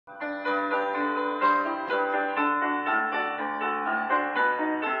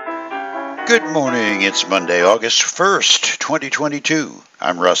Good morning. It's Monday, August 1st, 2022.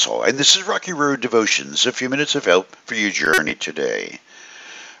 I'm Russell, and this is Rocky Road Devotions, a few minutes of help for your journey today.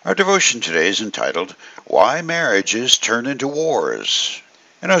 Our devotion today is entitled, Why Marriages Turn into Wars.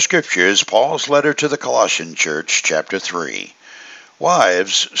 And our scripture is Paul's letter to the Colossian church, chapter 3.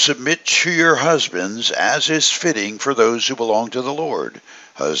 Wives, submit to your husbands as is fitting for those who belong to the Lord.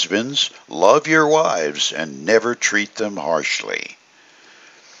 Husbands, love your wives and never treat them harshly.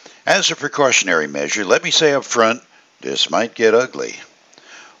 As a precautionary measure, let me say up front, this might get ugly.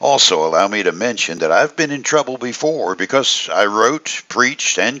 Also, allow me to mention that I've been in trouble before because I wrote,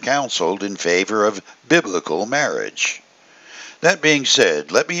 preached, and counseled in favor of biblical marriage. That being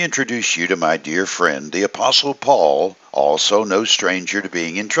said, let me introduce you to my dear friend, the Apostle Paul, also no stranger to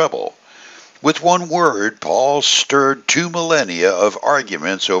being in trouble. With one word, Paul stirred 2 millennia of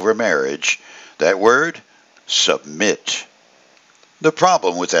arguments over marriage. That word? Submit. The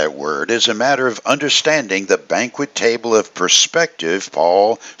problem with that word is a matter of understanding the banquet table of perspective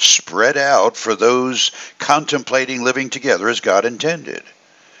Paul spread out for those contemplating living together as God intended.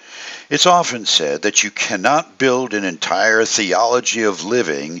 It's often said that you cannot build an entire theology of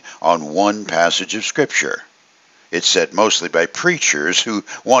living on one passage of Scripture. It's said mostly by preachers who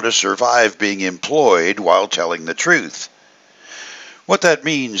want to survive being employed while telling the truth. What that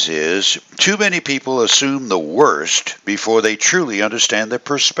means is, too many people assume the worst before they truly understand the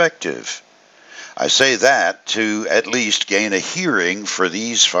perspective. I say that to at least gain a hearing for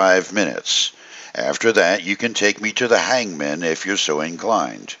these 5 minutes. After that, you can take me to the hangman if you're so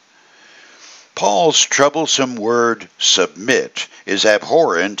inclined. Paul's troublesome word, submit, is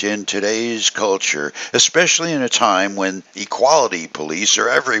abhorrent in today's culture, especially in a time when equality police are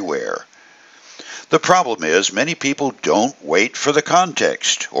everywhere. The problem is many people don't wait for the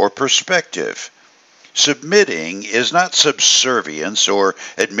context or perspective. Submitting is not subservience or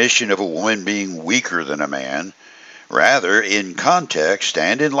admission of a woman being weaker than a man. Rather, in context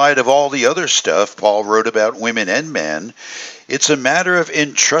and in light of all the other stuff Paul wrote about women and men, it's a matter of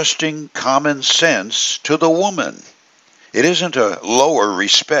entrusting common sense to the woman. It isn't a lower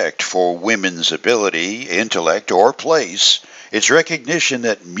respect for women's ability, intellect, or place. It's recognition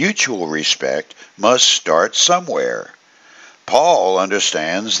that mutual respect must start somewhere. Paul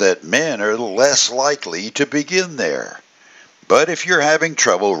understands that men are less likely to begin there. But if you're having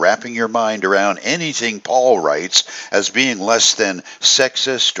trouble wrapping your mind around anything Paul writes as being less than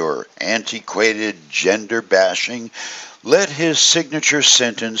sexist or antiquated gender bashing, let his signature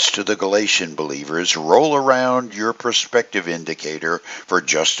sentence to the Galatian believers roll around your perspective indicator for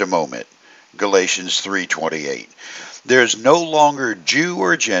just a moment. Galatians 3:28. There's no longer Jew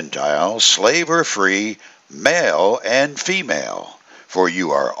or Gentile, slave or free, male and female, for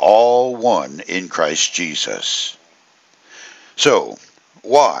you are all one in Christ Jesus. So,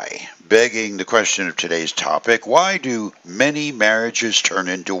 why? Begging the question of today's topic, why do many marriages turn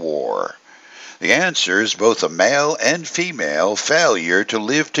into war? The answer is both a male and female failure to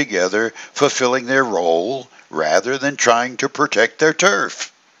live together, fulfilling their role, rather than trying to protect their turf.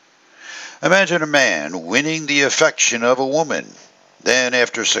 Imagine a man winning the affection of a woman, then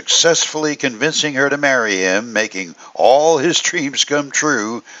after successfully convincing her to marry him, making all his dreams come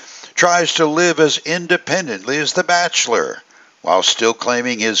true, tries to live as independently as the bachelor, while still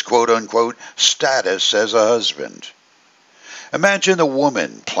claiming his quote-unquote status as a husband. Imagine the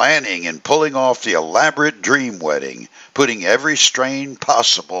woman planning and pulling off the elaborate dream wedding, putting every strain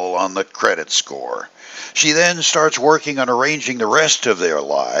possible on the credit score. She then starts working on arranging the rest of their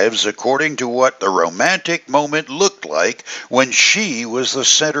lives according to what the romantic moment looked like when she was the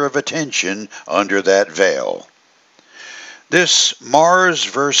center of attention under that veil. This Mars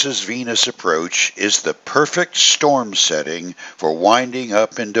versus Venus approach is the perfect storm setting for winding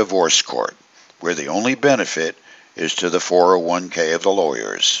up in divorce court, where the only benefit is to the 401k of the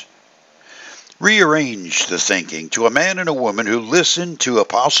lawyers. Rearrange the thinking to a man and a woman who listened to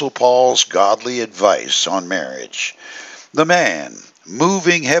Apostle Paul's godly advice on marriage. The man,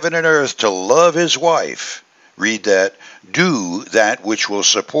 moving heaven and earth to love his wife, read that, do that which will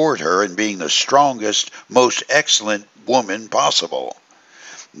support her in being the strongest, most excellent woman possible.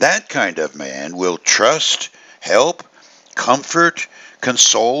 That kind of man will trust, help, comfort,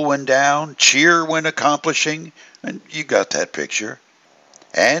 console when down, cheer when accomplishing, and you got that picture.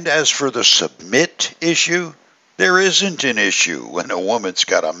 And as for the submit issue, there isn't an issue when a woman's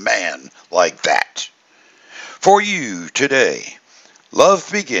got a man like that. For you today,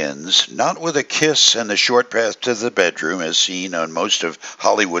 love begins not with a kiss and the short path to the bedroom as seen on most of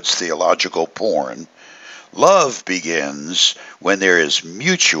Hollywood's theological porn. Love begins when there is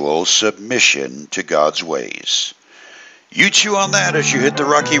mutual submission to God's ways. You chew on that as you hit the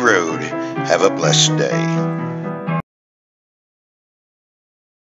rocky road. Have a blessed day.